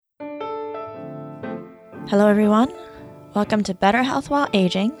Hello, everyone. Welcome to Better Health While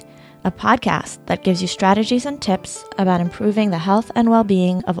Aging, a podcast that gives you strategies and tips about improving the health and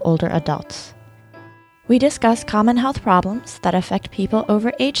well-being of older adults. We discuss common health problems that affect people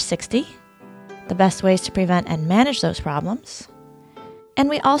over age 60, the best ways to prevent and manage those problems, and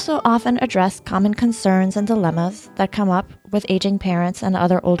we also often address common concerns and dilemmas that come up with aging parents and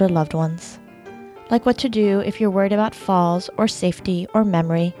other older loved ones, like what to do if you're worried about falls or safety or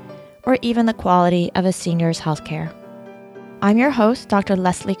memory, or even the quality of a senior's healthcare. I'm your host, Dr.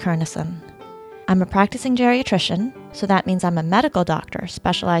 Leslie Kernison. I'm a practicing geriatrician, so that means I'm a medical doctor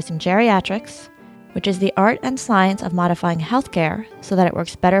specialized in geriatrics, which is the art and science of modifying healthcare so that it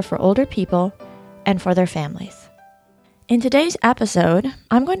works better for older people and for their families. In today's episode,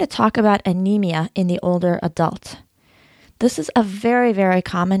 I'm going to talk about anemia in the older adult. This is a very, very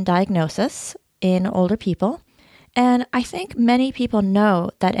common diagnosis in older people, and I think many people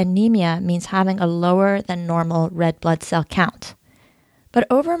know that anemia means having a lower than normal red blood cell count. But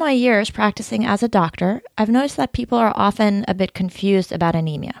over my years practicing as a doctor, I've noticed that people are often a bit confused about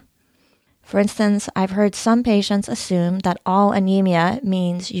anemia. For instance, I've heard some patients assume that all anemia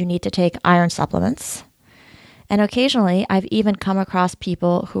means you need to take iron supplements. And occasionally, I've even come across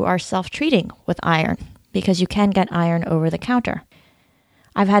people who are self-treating with iron because you can get iron over the counter.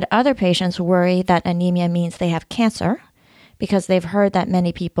 I've had other patients worry that anemia means they have cancer because they've heard that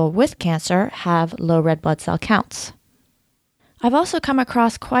many people with cancer have low red blood cell counts. I've also come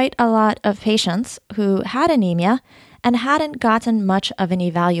across quite a lot of patients who had anemia and hadn't gotten much of an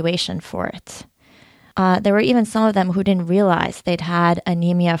evaluation for it. There were even some of them who didn't realize they'd had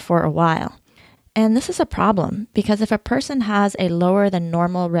anemia for a while. And this is a problem because if a person has a lower than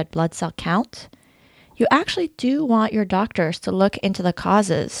normal red blood cell count, you actually do want your doctors to look into the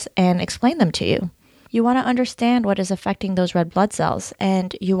causes and explain them to you. You want to understand what is affecting those red blood cells,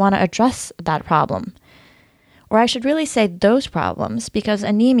 and you want to address that problem. Or I should really say those problems, because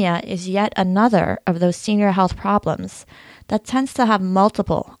anemia is yet another of those senior health problems that tends to have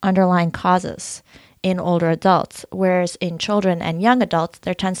multiple underlying causes in older adults, whereas in children and young adults,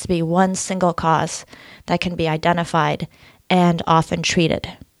 there tends to be one single cause that can be identified and often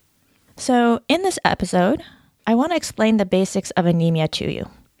treated. So in this episode, I want to explain the basics of anemia to you.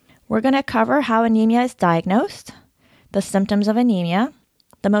 We're going to cover how anemia is diagnosed, the symptoms of anemia,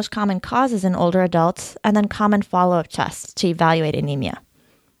 the most common causes in older adults, and then common follow-up tests to evaluate anemia.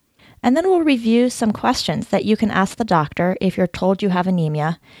 And then we'll review some questions that you can ask the doctor if you're told you have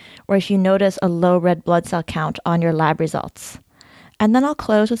anemia or if you notice a low red blood cell count on your lab results. And then I'll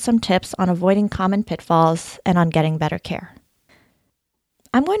close with some tips on avoiding common pitfalls and on getting better care.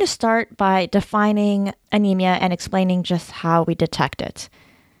 I'm going to start by defining anemia and explaining just how we detect it.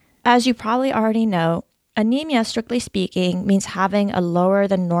 As you probably already know, anemia, strictly speaking, means having a lower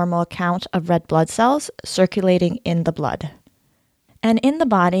than normal count of red blood cells circulating in the blood. And in the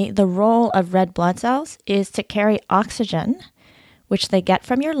body, the role of red blood cells is to carry oxygen, which they get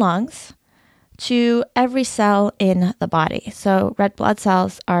from your lungs, to every cell in the body. So red blood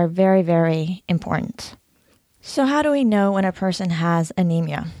cells are very, very important. So how do we know when a person has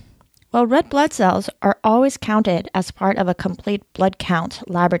anemia? Well, red blood cells are always counted as part of a complete blood count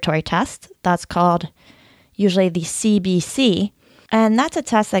laboratory test. That's called usually the CBC. And that's a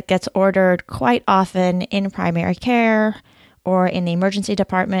test that gets ordered quite often in primary care, or in the emergency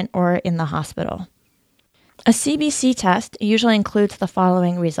department, or in the hospital. A CBC test usually includes the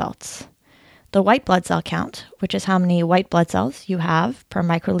following results: the white blood cell count, which is how many white blood cells you have per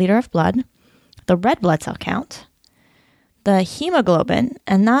microliter of blood, the red blood cell count, the hemoglobin,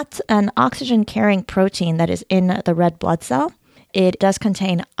 and that's an oxygen-carrying protein that is in the red blood cell. It does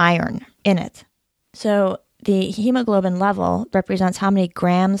contain iron in it. So the hemoglobin level represents how many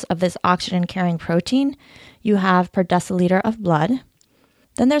grams of this oxygen-carrying protein you have per deciliter of blood.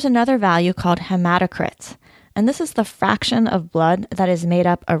 Then there's another value called hematocrit, and this is the fraction of blood that is made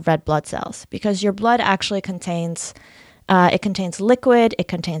up of red blood cells, because your blood actually contains liquid, it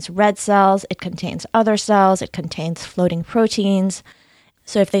contains red cells, it contains other cells, it contains floating proteins.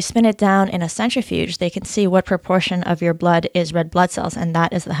 So if they spin it down in a centrifuge, they can see what proportion of your blood is red blood cells, and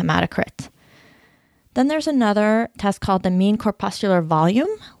that is the hematocrit. Then there's another test called the mean corpuscular volume,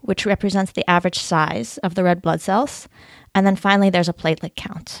 which represents the average size of the red blood cells. And then finally, there's a platelet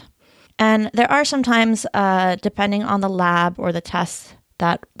count. And there are sometimes, depending on the lab or the test,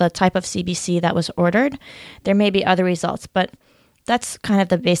 that the type of CBC that was ordered, there may be other results, but that's kind of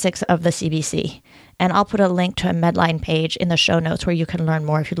the basics of the CBC. And I'll put a link to a Medline page in the show notes where you can learn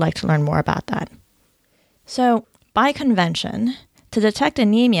more if you'd like to learn more about that. So by convention, to detect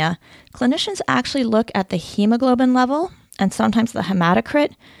anemia, clinicians actually look at the hemoglobin level and sometimes the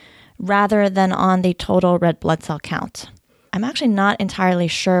hematocrit rather than on the total red blood cell count. I'm actually not entirely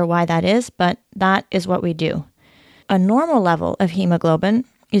sure why that is, but that is what we do. A normal level of hemoglobin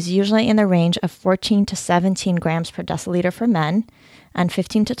is usually in the range of 14 to 17 grams per deciliter for men and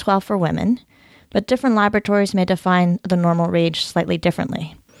 15 to 12 for women, but different laboratories may define the normal range slightly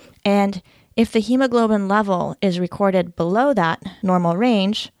differently. And if the hemoglobin level is recorded below that normal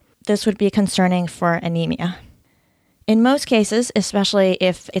range, this would be concerning for anemia. In most cases, especially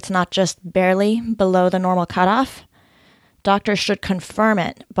if it's not just barely below the normal cutoff, doctors should confirm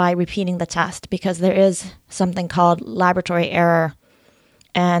it by repeating the test because there is something called laboratory error.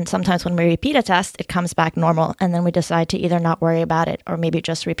 And sometimes when we repeat a test, it comes back normal, and then we decide to either not worry about it or maybe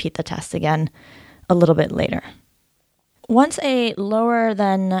just repeat the test again a little bit later. Once a lower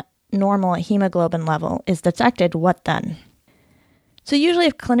than normal hemoglobin level is detected, what then? So usually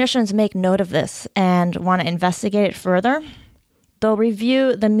if clinicians make note of this and want to investigate it further, they'll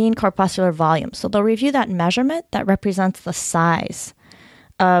review the mean corpuscular volume. So they'll review that measurement that represents the size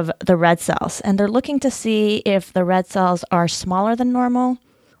of the red cells. And they're looking to see if the red cells are smaller than normal,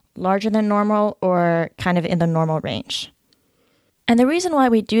 larger than normal, or kind of in the normal range. And the reason why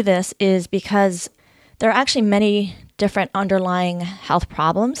we do this is because there are actually many different underlying health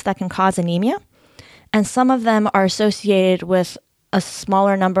problems that can cause anemia. And some of them are associated with a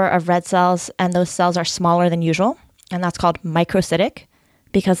smaller number of red cells, and those cells are smaller than usual. And that's called microcytic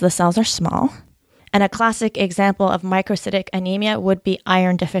because the cells are small. And a classic example of microcytic anemia would be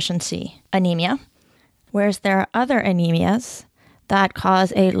iron deficiency anemia, whereas there are other anemias that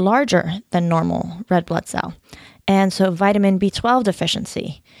cause a larger than normal red blood cell. And so vitamin B12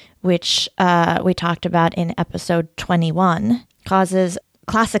 deficiency, which we talked about in episode 21, causes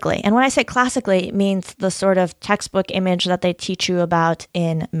classically. And when I say classically, it means the sort of textbook image that they teach you about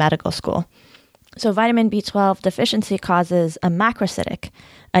in medical school. So vitamin B12 deficiency causes a macrocytic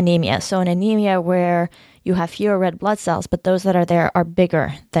anemia. So an anemia where you have fewer red blood cells, but those that are there are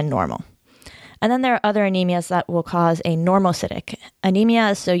bigger than normal. And then there are other anemias that will cause a normocytic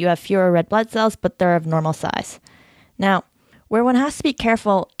anemia. So you have fewer red blood cells, but they're of normal size. Now, where one has to be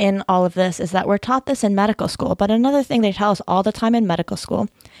careful in all of this is that we're taught this in medical school. But another thing they tell us all the time in medical school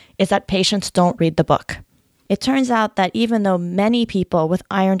is that patients don't read the book. It turns out that even though many people with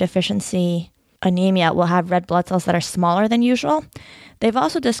iron deficiency anemia will have red blood cells that are smaller than usual, they've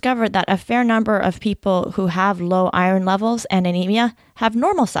also discovered that a fair number of people who have low iron levels and anemia have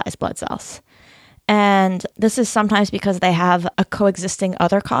normal sized blood cells. And this is sometimes because they have a coexisting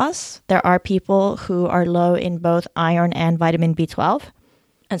other cause. There are people who are low in both iron and vitamin B12.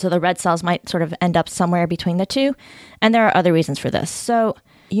 And so the red cells might sort of end up somewhere between the two. And there are other reasons for this. So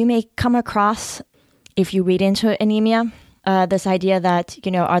you may come across, if you read into anemia, this idea that,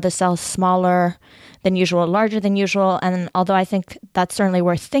 are the cells smaller than usual, larger than usual? And although I think that's certainly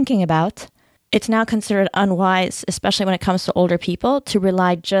worth thinking about, it's now considered unwise, especially when it comes to older people, to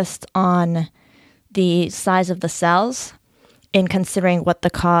rely just on the size of the cells in considering what the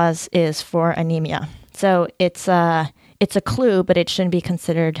cause is for anemia. So it's a clue, but it shouldn't be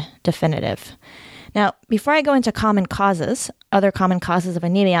considered definitive. Now, before I go into other common causes of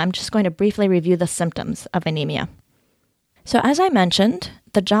anemia, I'm just going to briefly review the symptoms of anemia. So as I mentioned,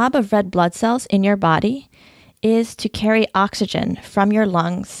 the job of red blood cells in your body is to carry oxygen from your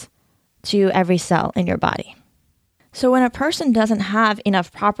lungs to every cell in your body. So when a person doesn't have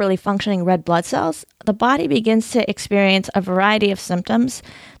enough properly functioning red blood cells, the body begins to experience a variety of symptoms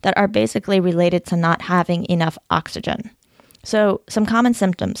that are basically related to not having enough oxygen. So some common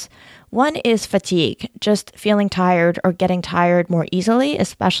symptoms. One is fatigue, just feeling tired or getting tired more easily,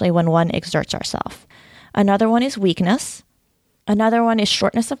 especially when one exerts ourselves. Another one is weakness. Another one is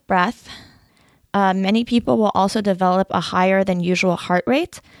shortness of breath. Many people will also develop a higher than usual heart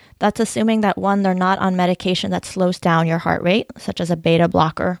rate. That's assuming that, one, they're not on medication that slows down your heart rate, such as a beta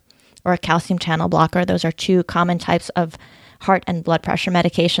blocker or a calcium channel blocker. Those are two common types of heart and blood pressure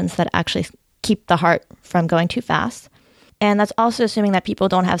medications that actually keep the heart from going too fast. And that's also assuming that people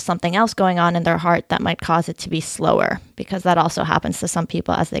don't have something else going on in their heart that might cause it to be slower, because that also happens to some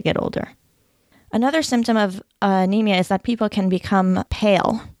people as they get older. Another symptom of anemia is that people can become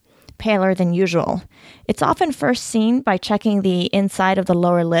paler than usual. It's often first seen by checking the inside of the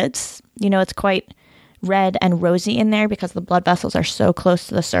lower lids. It's quite red and rosy in there because the blood vessels are so close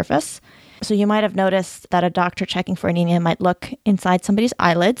to the surface. So you might have noticed that a doctor checking for anemia might look inside somebody's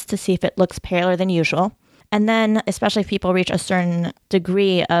eyelids to see if it looks paler than usual. And then, especially if people reach a certain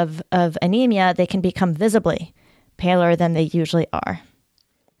degree of anemia, they can become visibly paler than they usually are.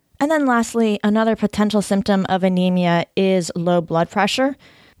 And then lastly, another potential symptom of anemia is low blood pressure.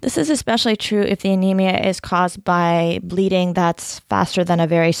 This is especially true if the anemia is caused by bleeding that's faster than a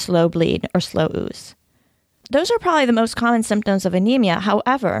very slow bleed or slow ooze. Those are probably the most common symptoms of anemia.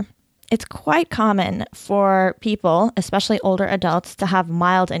 However, it's quite common for people, especially older adults, to have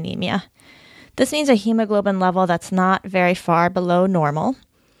mild anemia. This means a hemoglobin level that's not very far below normal.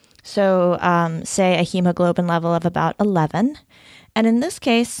 So say a hemoglobin level of about 11. And in this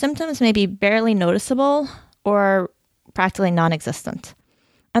case, symptoms may be barely noticeable or practically non-existent.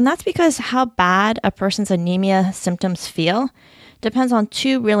 And that's because how bad a person's anemia symptoms feel depends on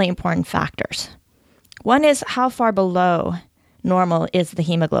two really important factors. One is how far below normal is the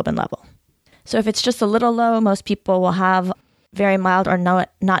hemoglobin level. So if it's just a little low, most people will have very mild or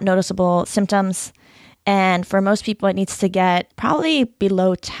not noticeable symptoms. And for most people, it needs to get probably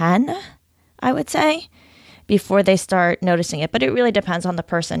below 10, I would say, before they start noticing it. But it really depends on the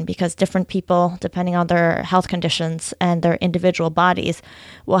person because different people, depending on their health conditions and their individual bodies,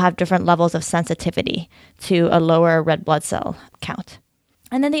 will have different levels of sensitivity to a lower red blood cell count.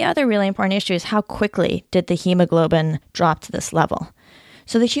 And then the other really important issue is how quickly did the hemoglobin drop to this level?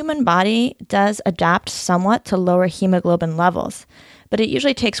 So the human body does adapt somewhat to lower hemoglobin levels, but it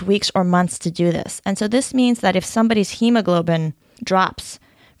usually takes weeks or months to do this. And so this means that if somebody's hemoglobin drops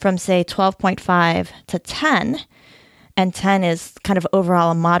from, say, 12.5 to 10, and 10 is kind of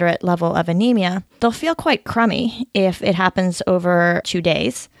overall a moderate level of anemia, they'll feel quite crummy if it happens over 2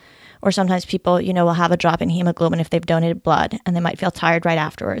 days. Or sometimes people, will have a drop in hemoglobin if they've donated blood, and they might feel tired right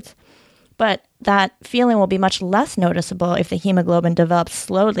afterwards. But that feeling will be much less noticeable if the hemoglobin develops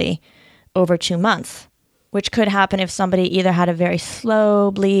slowly over 2 months, which could happen if somebody either had a very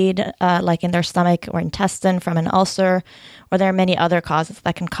slow bleed, like in their stomach or intestine from an ulcer, or there are many other causes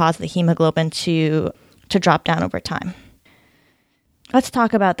that can cause the hemoglobin to drop down over time. Let's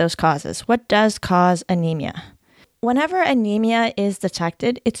talk about those causes. What does cause anemia? Whenever anemia is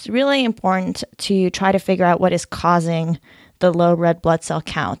detected, it's really important to try to figure out what is causing the low red blood cell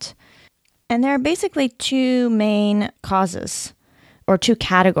count. And there are basically two main causes, or two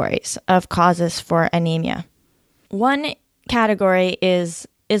categories of causes for anemia. One category is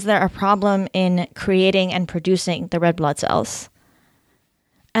there a problem in creating and producing the red blood cells?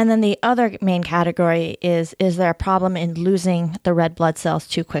 And then the other main category is there a problem in losing the red blood cells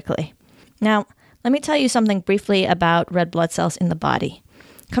too quickly? Now, let me tell you something briefly about red blood cells in the body.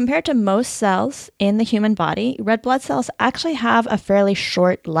 Compared to most cells in the human body, red blood cells actually have a fairly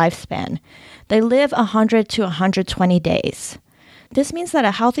short lifespan. They live 100 to 120 days. This means that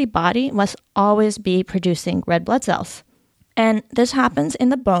a healthy body must always be producing red blood cells. And this happens in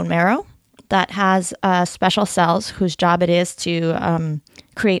the bone marrow that has special cells whose job it is to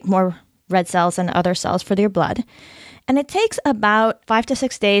create more red cells and other cells for your blood. And it takes about 5 to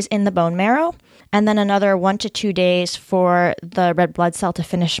 6 days in the bone marrow, and then another 1 to 2 days for the red blood cell to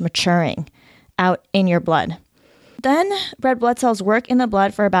finish maturing out in your blood. Then red blood cells work in the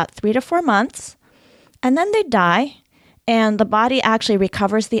blood for about 3 to 4 months, and then they die, and the body actually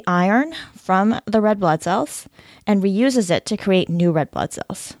recovers the iron from the red blood cells and reuses it to create new red blood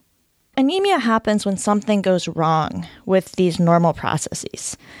cells. Anemia happens when something goes wrong with these normal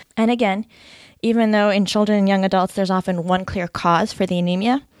processes. And again, even though in children and young adults there's often one clear cause for the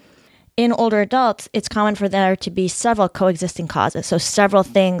anemia, in older adults, it's common for there to be several coexisting causes, so several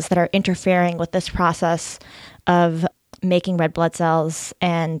things that are interfering with this process of making red blood cells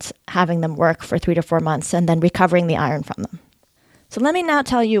and having them work for 3 to 4 months and then recovering the iron from them. So let me now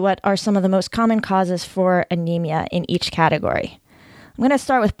tell you what are some of the most common causes for anemia in each category. I'm going to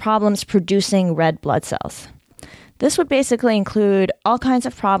start with problems producing red blood cells. This would basically include all kinds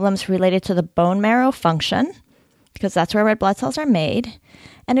of problems related to the bone marrow function, because that's where red blood cells are made.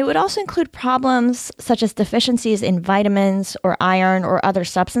 And it would also include problems such as deficiencies in vitamins or iron or other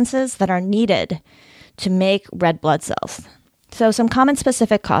substances that are needed to make red blood cells. So some common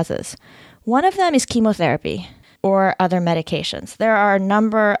specific causes. One of them is chemotherapy or other medications. There are a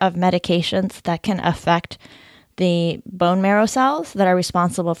number of medications that can affect the bone marrow cells that are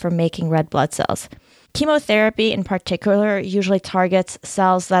responsible for making red blood cells. Chemotherapy in particular usually targets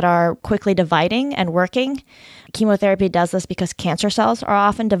cells that are quickly dividing and working. Chemotherapy does this because cancer cells are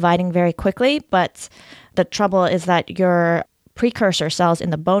often dividing very quickly, but the trouble is that your precursor cells in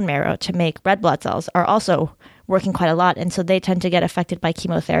the bone marrow to make red blood cells are also working quite a lot, and so they tend to get affected by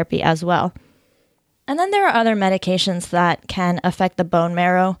chemotherapy as well. And then there are other medications that can affect the bone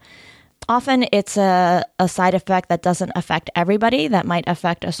marrow. Often it's a side effect that doesn't affect everybody, that might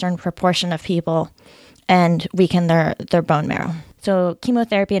affect a certain proportion of people and weaken their bone marrow. So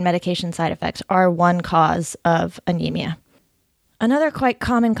chemotherapy and medication side effects are one cause of anemia. Another quite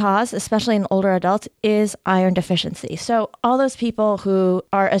common cause, especially in older adults, is iron deficiency. So all those people who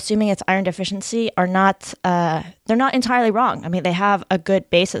are assuming it's iron deficiency are not, they're not entirely wrong. I mean, they have a good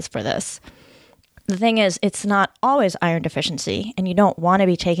basis for this. The thing is, it's not always iron deficiency, and you don't want to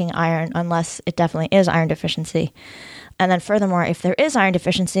be taking iron unless it definitely is iron deficiency. And then furthermore, if there is iron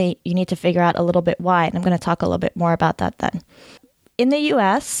deficiency, you need to figure out a little bit why. And I'm going to talk a little bit more about that then. In the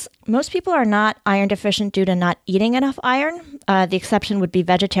US, most people are not iron deficient due to not eating enough iron. The exception would be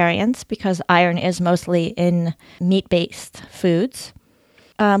vegetarians, because iron is mostly in meat-based foods.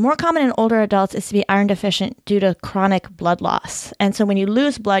 More common in older adults is to be iron deficient due to chronic blood loss. And so when you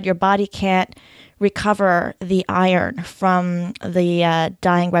lose blood, your body can't recover the iron from the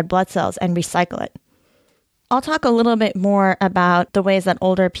dying red blood cells and recycle it. I'll talk a little bit more about the ways that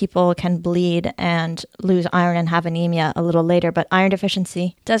older people can bleed and lose iron and have anemia a little later, but iron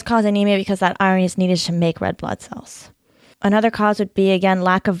deficiency does cause anemia because that iron is needed to make red blood cells. Another cause would be, again,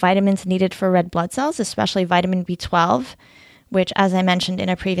 lack of vitamins needed for red blood cells, especially vitamin B12, which, as I mentioned in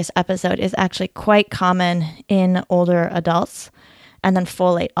a previous episode, is actually quite common in older adults. And then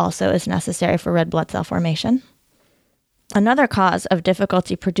folate also is necessary for red blood cell formation. Another cause of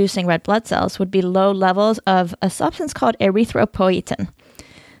difficulty producing red blood cells would be low levels of a substance called erythropoietin.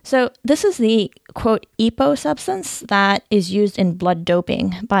 So this is the, quote, EPO substance that is used in blood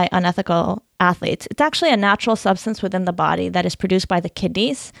doping by unethical athletes. It's actually a natural substance within the body that is produced by the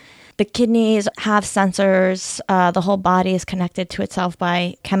kidneys. The kidneys have sensors. The whole body is connected to itself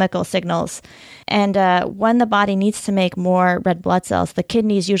by chemical signals. And when the body needs to make more red blood cells, the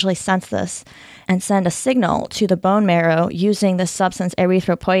kidneys usually sense this and send a signal to the bone marrow using this substance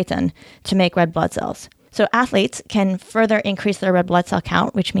erythropoietin to make red blood cells. So athletes can further increase their red blood cell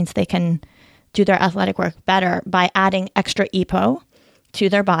count, which means they can do their athletic work better by adding extra EPO to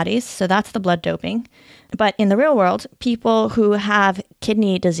their bodies. So that's the blood doping. But in the real world, people who have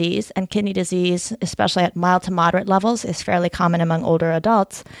kidney disease, and kidney disease, especially at mild to moderate levels, is fairly common among older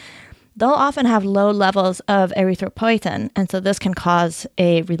adults, they'll often have low levels of erythropoietin. And so this can cause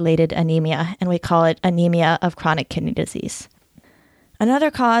a related anemia, and we call it anemia of chronic kidney disease. Another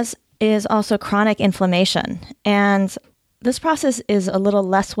cause is also chronic inflammation. And this process is a little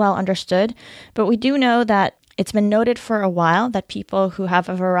less well understood, but we do know that it's been noted for a while that people who have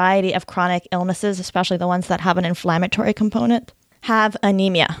a variety of chronic illnesses, especially the ones that have an inflammatory component, have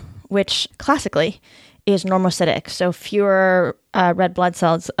anemia, which classically is normocytic, so fewer red blood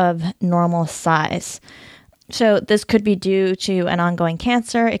cells of normal size. So this could be due to an ongoing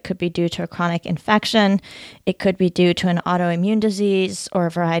cancer, it could be due to a chronic infection, it could be due to an autoimmune disease, or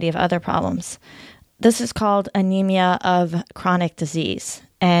a variety of other problems. This is called anemia of chronic disease,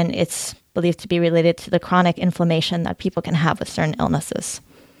 and it's believed to be related to the chronic inflammation that people can have with certain illnesses.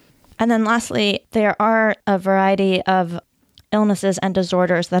 And then lastly, there are a variety of illnesses and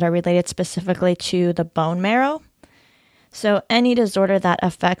disorders that are related specifically to the bone marrow. So any disorder that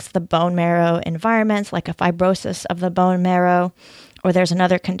affects the bone marrow environment, like a fibrosis of the bone marrow, or there's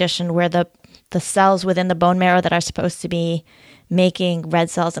another condition where the cells within the bone marrow that are supposed to be making red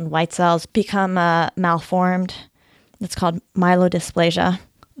cells and white cells become malformed. It's called myelodysplasia.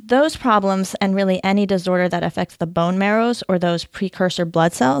 Those problems, and really any disorder that affects the bone marrows or those precursor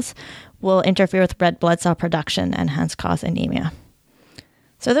blood cells, will interfere with red blood cell production and hence cause anemia.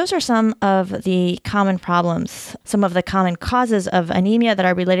 So those are some of the common problems, some of the common causes of anemia that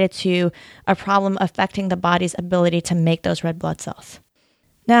are related to a problem affecting the body's ability to make those red blood cells.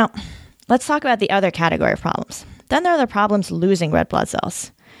 Now, let's talk about the other category of problems. Then there are the problems losing red blood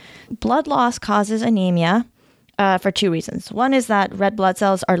cells. Blood loss causes anemia for two reasons. One is that red blood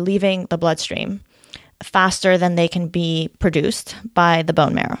cells are leaving the bloodstream faster than they can be produced by the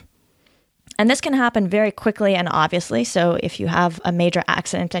bone marrow. And this can happen very quickly and obviously. So if you have a major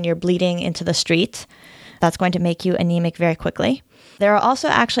accident and you're bleeding into the street, that's going to make you anemic very quickly. There are also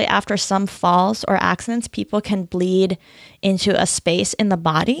actually, after some falls or accidents, people can bleed into a space in the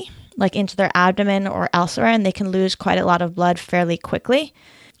body, like into their abdomen or elsewhere, and they can lose quite a lot of blood fairly quickly.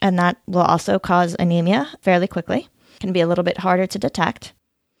 And that will also cause anemia fairly quickly. It can be a little bit harder to detect.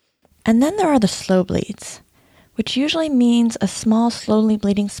 And then there are the slow bleeds, which usually means a small, slowly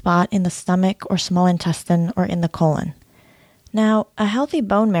bleeding spot in the stomach or small intestine or in the colon. Now, a healthy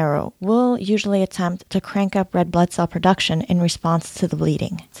bone marrow will usually attempt to crank up red blood cell production in response to the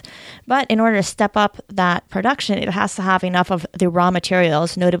bleeding. But in order to step up that production, it has to have enough of the raw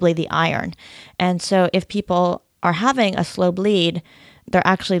materials, notably the iron. And so if people are having a slow bleed, they're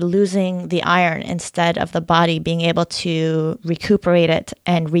actually losing the iron instead of the body being able to recuperate it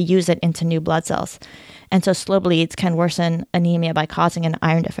and reuse it into new blood cells. And so slow bleeds can worsen anemia by causing an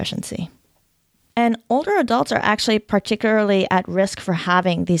iron deficiency. And older adults are actually particularly at risk for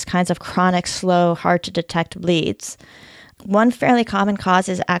having these kinds of chronic, slow, hard to detect bleeds. One fairly common cause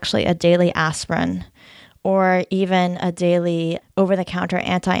is actually a daily aspirin or even a daily over-the-counter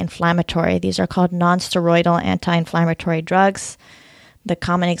anti-inflammatory. These are called non-steroidal anti-inflammatory drugs. The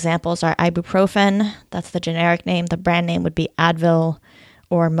common examples are ibuprofen, that's the generic name. The brand name would be Advil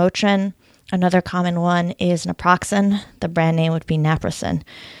or Motrin. Another common one is naproxen. The brand name would be Naprosyn.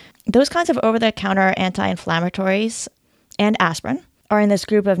 Those kinds of over-the-counter anti-inflammatories and aspirin are in this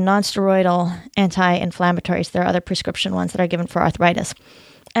group of non-steroidal anti-inflammatories. There are other prescription ones that are given for arthritis.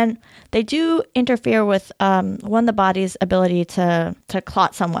 And they do interfere with, the body's ability to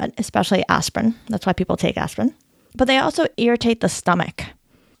clot somewhat, especially aspirin. That's why people take aspirin. But they also irritate the stomach.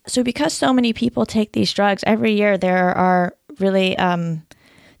 So because so many people take these drugs, every year there are really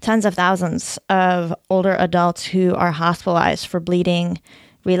tens of thousands of older adults who are hospitalized for bleeding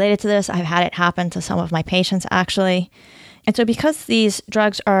related to this. I've had it happen to some of my patients, actually. And so because these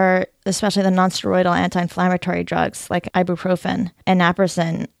drugs are, especially the nonsteroidal anti-inflammatory drugs like ibuprofen and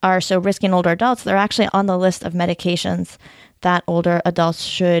naproxen, are so risky in older adults, they're actually on the list of medications that older adults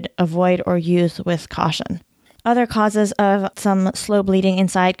should avoid or use with caution. Other causes of some slow bleeding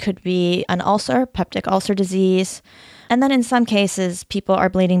inside could be an ulcer, peptic ulcer disease. And then in some cases, people are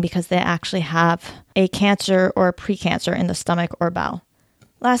bleeding because they actually have a cancer or a precancer in the stomach or bowel.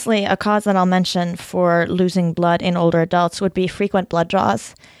 Lastly, a cause that I'll mention for losing blood in older adults would be frequent blood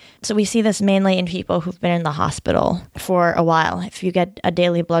draws. So we see this mainly in people who've been in the hospital for a while. If you get a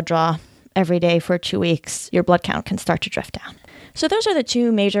daily blood draw every day for 2 weeks, your blood count can start to drift down. So those are the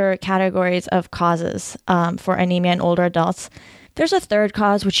two major categories of causes for anemia in older adults. There's a third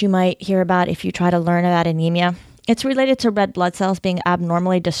cause which you might hear about if you try to learn about anemia. It's related to red blood cells being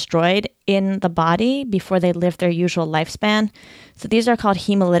abnormally destroyed in the body before they live their usual lifespan. So these are called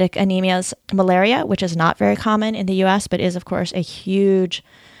hemolytic anemias. Malaria, which is not very common in the US, but is, of course, a huge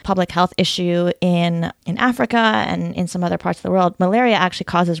public health issue in Africa and in some other parts of the world. Malaria actually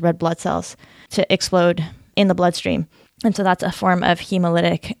causes red blood cells to explode in the bloodstream. And so that's a form of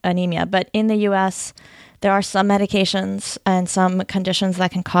hemolytic anemia. But in the US, there are some medications and some conditions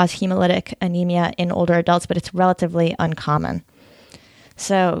that can cause hemolytic anemia in older adults, but it's relatively uncommon.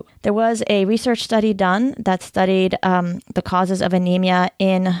 So there was a research study done that studied the causes of anemia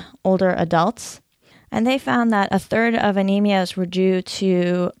in older adults. And they found that a third of anemias were due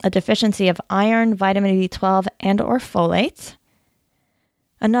to a deficiency of iron, vitamin B12, and or folate.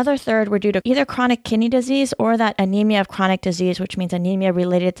 Another third were due to either chronic kidney disease or that anemia of chronic disease, which means anemia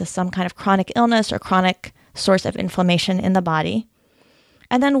related to some kind of chronic illness or chronic source of inflammation in the body.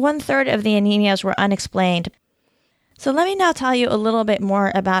 And then 1/3 of the anemias were unexplained. So let me now tell you a little bit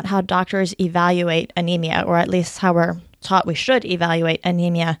more about how doctors evaluate anemia, or at least how we're taught we should evaluate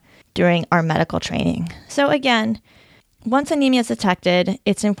anemia during our medical training. So again, once anemia is detected,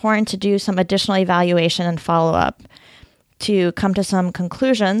 it's important to do some additional evaluation and follow-up to come to some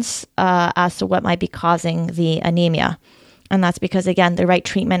conclusions as to what might be causing the anemia. And that's because, again, the right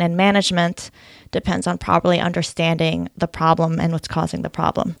treatment and management depends on properly understanding the problem and what's causing the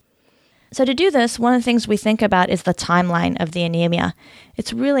problem. So to do this, one of the things we think about is the timeline of the anemia.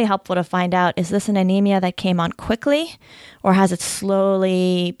 It's really helpful to find out, is this an anemia that came on quickly, or has it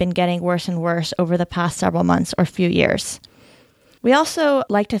slowly been getting worse and worse over the past several months or few years? We also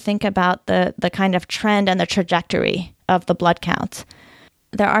like to think about the kind of trend and the trajectory of the blood count.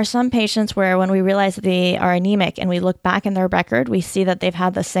 There are some patients where when we realize that they are anemic and we look back in their record, we see that they've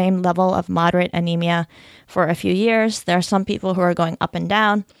had the same level of moderate anemia for a few years. There are some people who are going up and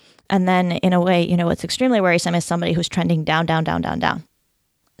down. And then in a way, what's extremely worrisome is somebody who's trending down, down, down, down, down.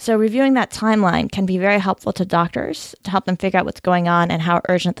 So reviewing that timeline can be very helpful to doctors to help them figure out what's going on and how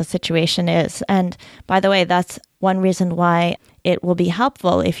urgent the situation is. And by the way, that's one reason why it will be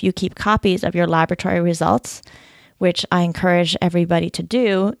helpful if you keep copies of your laboratory results, which I encourage everybody to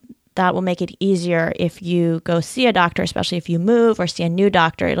do. That will make it easier if you go see a doctor, especially if you move or see a new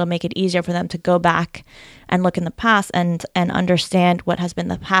doctor. It'll make it easier for them to go back and look in the past and understand what has been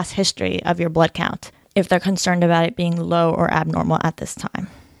the past history of your blood count if they're concerned about it being low or abnormal at this time.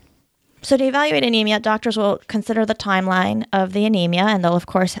 So to evaluate anemia, doctors will consider the timeline of the anemia, and they'll, of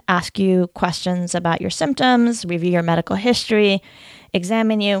course, ask you questions about your symptoms, review your medical history,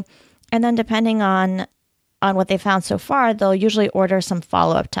 examine you, and then depending on what they found so far, they'll usually order some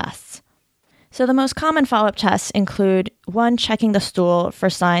follow-up tests. So the most common follow-up tests include 1, checking the stool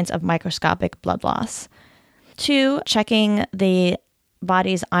for signs of microscopic blood loss. 2, checking the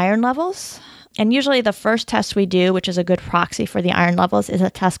body's iron levels. And usually the first test we do, which is a good proxy for the iron levels, is a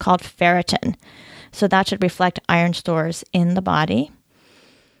test called ferritin. So that should reflect iron stores in the body.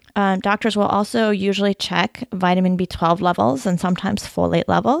 Doctors will also usually check vitamin B12 levels and sometimes folate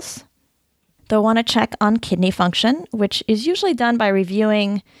levels. They'll want to check on kidney function, which is usually done by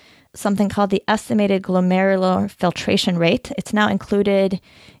reviewing something called the estimated glomerular filtration rate. It's now included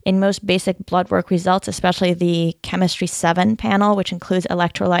in most basic blood work results, especially the Chemistry 7 panel, which includes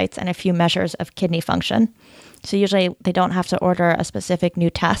electrolytes and a few measures of kidney function. So usually they don't have to order a specific new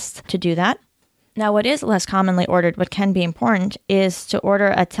test to do that. Now, what is less commonly ordered, but can be important, is to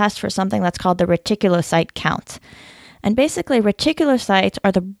order a test for something that's called the reticulocyte count. And basically, reticulocytes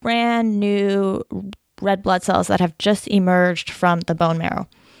are the brand new red blood cells that have just emerged from the bone marrow.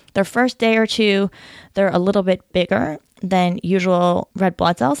 Their first day or two, they're a little bit bigger than usual red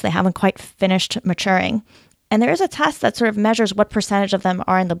blood cells. They haven't quite finished maturing. And there is a test that sort of measures what percentage of them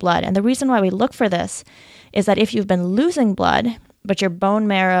are in the blood. And the reason why we look for this is that if you've been losing blood, but your bone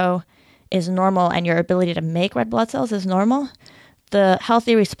marrow is normal and your ability to make red blood cells is normal, the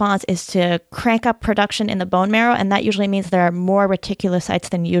healthy response is to crank up production in the bone marrow, and that usually means there are more reticulocytes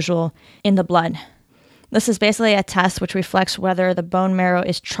than usual in the blood. This is basically a test which reflects whether the bone marrow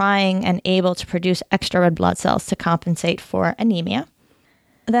is trying and able to produce extra red blood cells to compensate for anemia.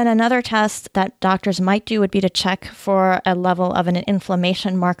 Then another test that doctors might do would be to check for a level of an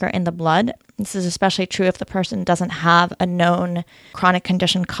inflammation marker in the blood. This is especially true if the person doesn't have a known chronic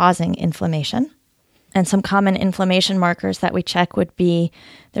condition causing inflammation. And some common inflammation markers that we check would be,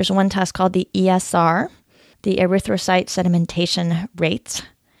 there's one test called the ESR, the erythrocyte sedimentation rate,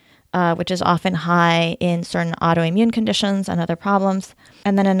 which is often high in certain autoimmune conditions and other problems.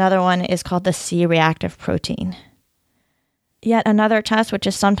 And then another one is called the C-reactive protein. Yet another test, which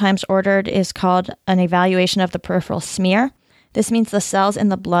is sometimes ordered, is called an evaluation of the peripheral smear. This means the cells in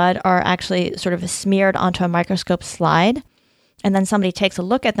the blood are actually sort of smeared onto a microscope slide, and then somebody takes a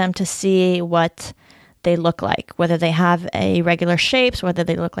look at them to see what they look like, whether they have irregular shapes, whether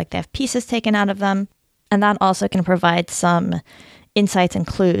they look like they have pieces taken out of them. And that also can provide some insights and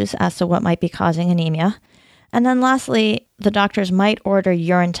clues as to what might be causing anemia. And then lastly, the doctors might order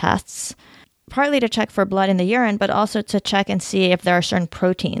urine tests, partly to check for blood in the urine, but also to check and see if there are certain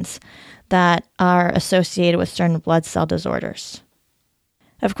proteins that are associated with certain blood cell disorders.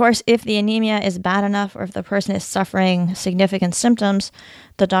 Of course, if the anemia is bad enough or if the person is suffering significant symptoms,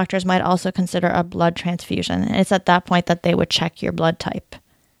 the doctors might also consider a blood transfusion. And it's at that point that they would check your blood type.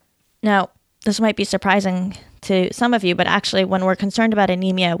 Now, this might be surprising to some of you, but actually when we're concerned about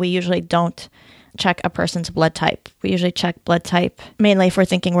anemia, we usually don't check a person's blood type. We usually check blood type mainly if we're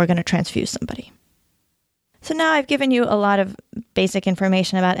thinking we're going to transfuse somebody. So now I've given you a lot of basic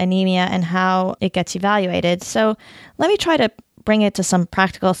information about anemia and how it gets evaluated. So let me try to bring it to some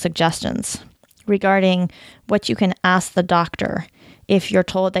practical suggestions regarding what you can ask the doctor if you're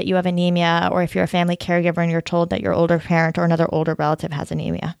told that you have anemia, or if you're a family caregiver and you're told that your older parent or another older relative has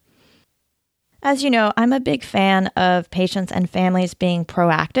anemia. As you know, I'm a big fan of patients and families being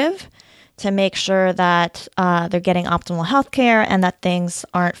proactive to make sure that they're getting optimal health care and that things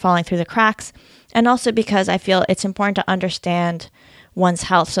aren't falling through the cracks. And also because I feel it's important to understand one's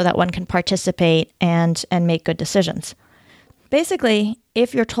health so that one can participate and make good decisions. Basically,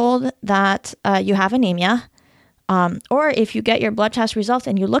 if you're told that you have anemia, or if you get your blood test results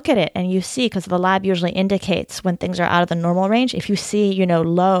and you look at it and you see, because the lab usually indicates when things are out of the normal range, if you see,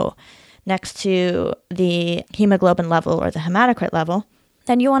 low next to the hemoglobin level or the hematocrit level,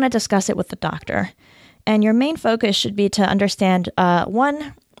 then you want to discuss it with the doctor. And your main focus should be to understand,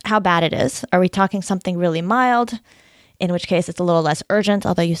 one, how bad it is. Are we talking something really mild, in which case it's a little less urgent,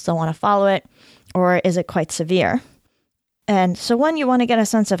 although you still want to follow it, or is it quite severe? And so one, you want to get a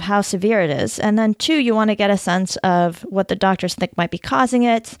sense of how severe it is. And then two, you want to get a sense of what the doctors think might be causing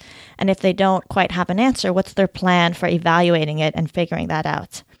it. And if they don't quite have an answer, what's their plan for evaluating it and figuring that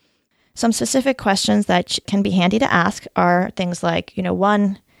out? Some specific questions that can be handy to ask are things like,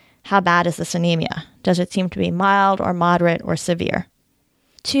 one, how bad is this anemia? Does it seem to be mild or moderate or severe?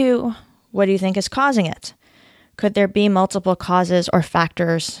 Two, what do you think is causing it? Could there be multiple causes or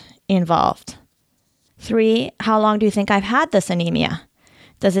factors involved? Three, how long do you think I've had this anemia?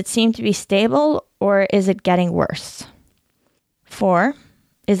 Does it seem to be stable or is it getting worse? Four,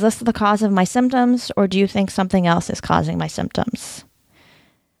 is this the cause of my symptoms or do you think something else is causing my symptoms?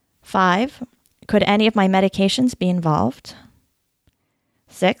 Five, could any of my medications be involved?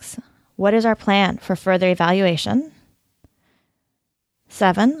 Six, what is our plan for further evaluation?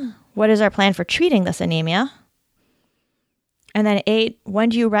 Seven, what is our plan for treating this anemia? And then 8, when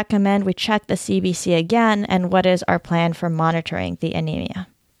do you recommend we check the CBC again, and what is our plan for monitoring the anemia?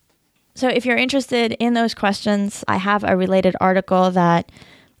 So if you're interested in those questions, I have a related article that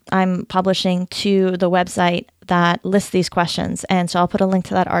I'm publishing to the website that lists these questions. And so I'll put a link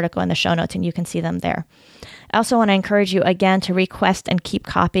to that article in the show notes and you can see them there. I also want to encourage you again to request and keep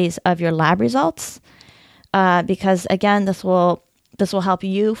copies of your lab results because again, this will help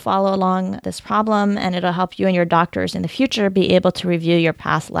you follow along this problem, and it'll help you and your doctors in the future be able to review your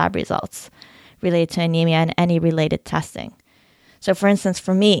past lab results related to anemia and any related testing. So for instance,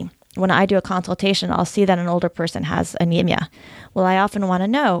 for me, when I do a consultation, I'll see that an older person has anemia. Well, I often want to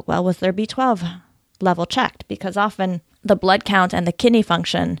know, well, was their B12 level checked? Because often the blood count and the kidney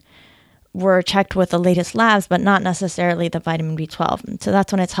function were checked with the latest labs, but not necessarily the vitamin B12. And so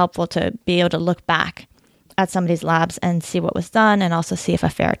that's when it's helpful to be able to look back at somebody's labs and see what was done and also see if a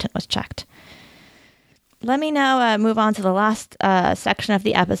ferritin was checked. Let me now move on to the last section of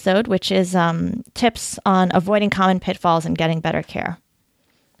the episode, which is tips on avoiding common pitfalls and getting better care.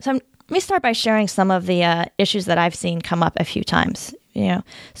 So let me start by sharing some of the issues that I've seen come up a few times.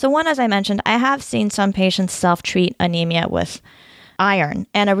 So one, as I mentioned, I have seen some patients self-treat anemia with iron.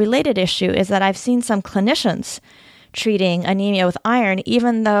 And a related issue is that I've seen some clinicians treating anemia with iron,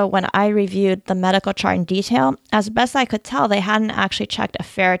 even though when I reviewed the medical chart in detail, as best I could tell, they hadn't actually checked a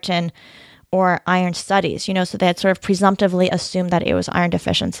ferritin or iron studies, so they had sort of presumptively assumed that it was iron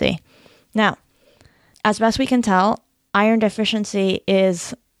deficiency. Now, as best we can tell, iron deficiency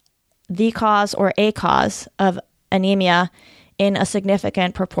is the cause or a cause of anemia in a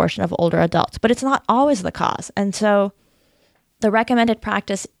significant proportion of older adults, but it's not always the cause. And so the recommended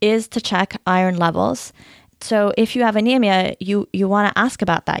practice is to check iron levels. So if you have anemia, you want to ask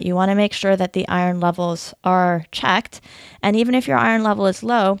about that. You want to make sure that the iron levels are checked. And even if your iron level is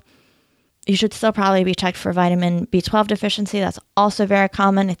low, you should still probably be checked for vitamin B12 deficiency. That's also very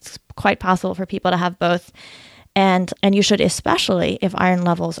common. It's quite possible for people to have both. And you should, especially if iron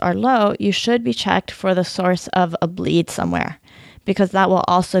levels are low, you should be checked for the source of a bleed somewhere, because that will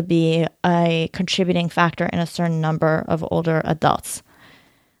also be a contributing factor in a certain number of older adults.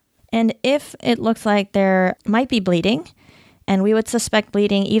 And if it looks like there might be bleeding, and we would suspect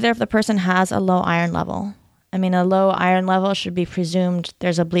bleeding either if the person has a low iron level. A low iron level should be presumed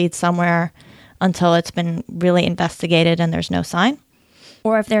there's a bleed somewhere until it's been really investigated and there's no sign.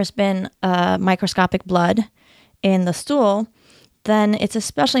 Or if there's been microscopic blood in the stool, then it's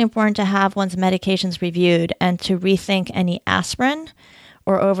especially important to have one's medications reviewed and to rethink any aspirin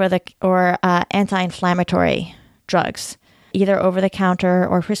or anti-inflammatory drugs, either over-the-counter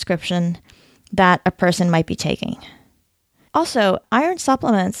or prescription, that a person might be taking. Also, iron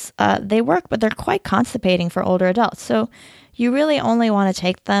supplements, they work, but they're quite constipating for older adults. So you really only want to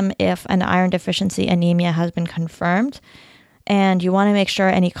take them if an iron deficiency anemia has been confirmed, and you want to make sure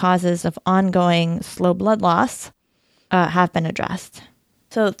any causes of ongoing slow blood loss have been addressed.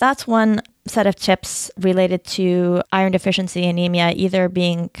 So that's one set of tips related to iron deficiency anemia, either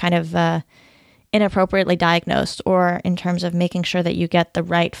being kind of inappropriately diagnosed or in terms of making sure that you get the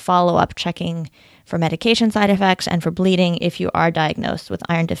right follow-up checking for medication side effects and for bleeding if you are diagnosed with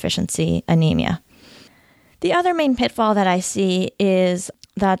iron deficiency anemia. The other main pitfall that I see is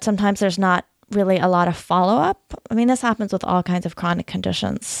that sometimes there's not really a lot of follow-up. This happens with all kinds of chronic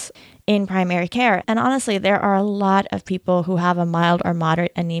conditions in primary care. And honestly, there are a lot of people who have a mild or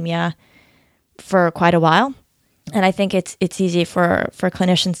moderate anemia for quite a while. And I think it's easy for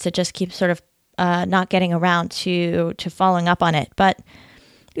clinicians to just keep sort of not getting around to following up on it. But,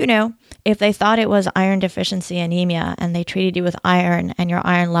 if they thought it was iron deficiency anemia and they treated you with iron and your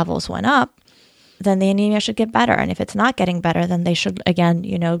iron levels went up, then the anemia should get better. And if it's not getting better, then they should, again,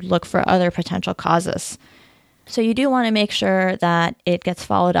 look for other potential causes. So you do want to make sure that it gets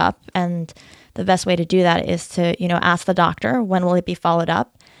followed up. And the best way to do that is to, ask the doctor, when will it be followed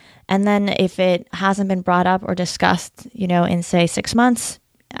up? And then if it hasn't been brought up or discussed, in say 6 months,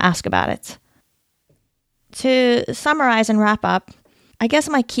 ask about it. To summarize and wrap up, I guess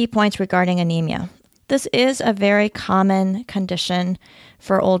my key points regarding anemia. This is a very common condition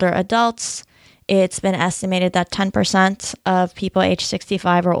for older adults. It's been estimated that 10% of people age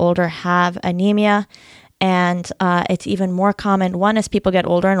 65 or older have anemia. And it's even more common, one, as people get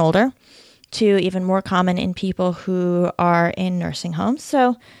older and older, two, even more common in people who are in nursing homes.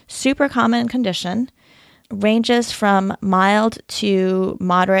 So super common condition, ranges from mild to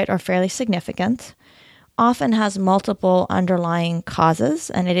moderate or fairly significant, often has multiple underlying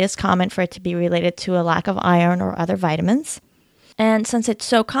causes, and it is common for it to be related to a lack of iron or other vitamins. And since it's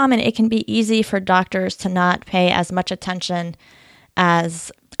so common, it can be easy for doctors to not pay as much attention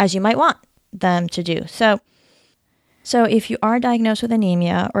as you might want them to do. So if you are diagnosed with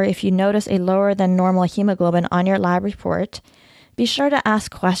anemia, or if you notice a lower than normal hemoglobin on your lab report, be sure to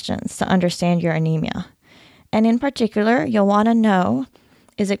ask questions to understand your anemia. And in particular, you'll want to know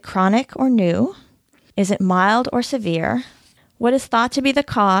Is it chronic or new? Is it mild or severe? What is thought to be the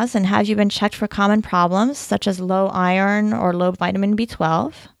cause, and have you been checked for common problems such as low iron or low vitamin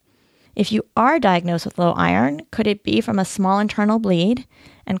B12? If you are diagnosed with low iron, could it be from a small internal bleed?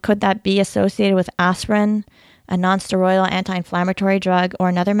 And could that be associated with aspirin, a nonsteroidal anti-inflammatory drug, or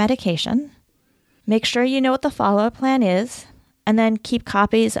another medication? Make sure you know what the follow-up plan is, and then keep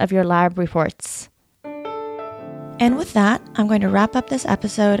copies of your lab reports. And with that, I'm going to wrap up this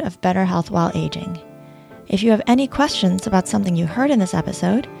episode of Better Health While Aging. If you have any questions about something you heard in this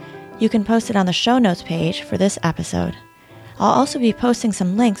episode, you can post it on the show notes page for this episode. I'll also be posting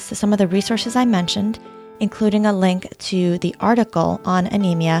some links to some of the resources I mentioned, including a link to the article on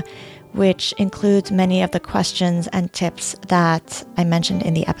anemia, which includes many of the questions and tips that I mentioned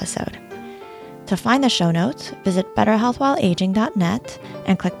in the episode. To find the show notes, visit betterhealthwhileaging.net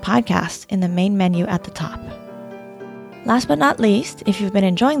and click podcast in the main menu at the top. Last but not least, if you've been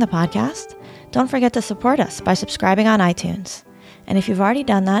enjoying the podcast, don't forget to support us by subscribing on iTunes. And if you've already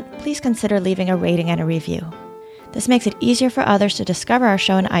done that, please consider leaving a rating and a review. This makes it easier for others to discover our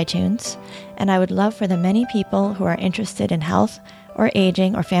show in iTunes, and I would love for the many people who are interested in health or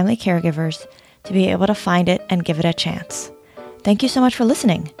aging or family caregivers to be able to find it and give it a chance. Thank you so much for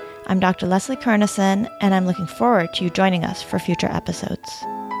listening. I'm Dr. Leslie Kernison, and I'm looking forward to you joining us for future episodes.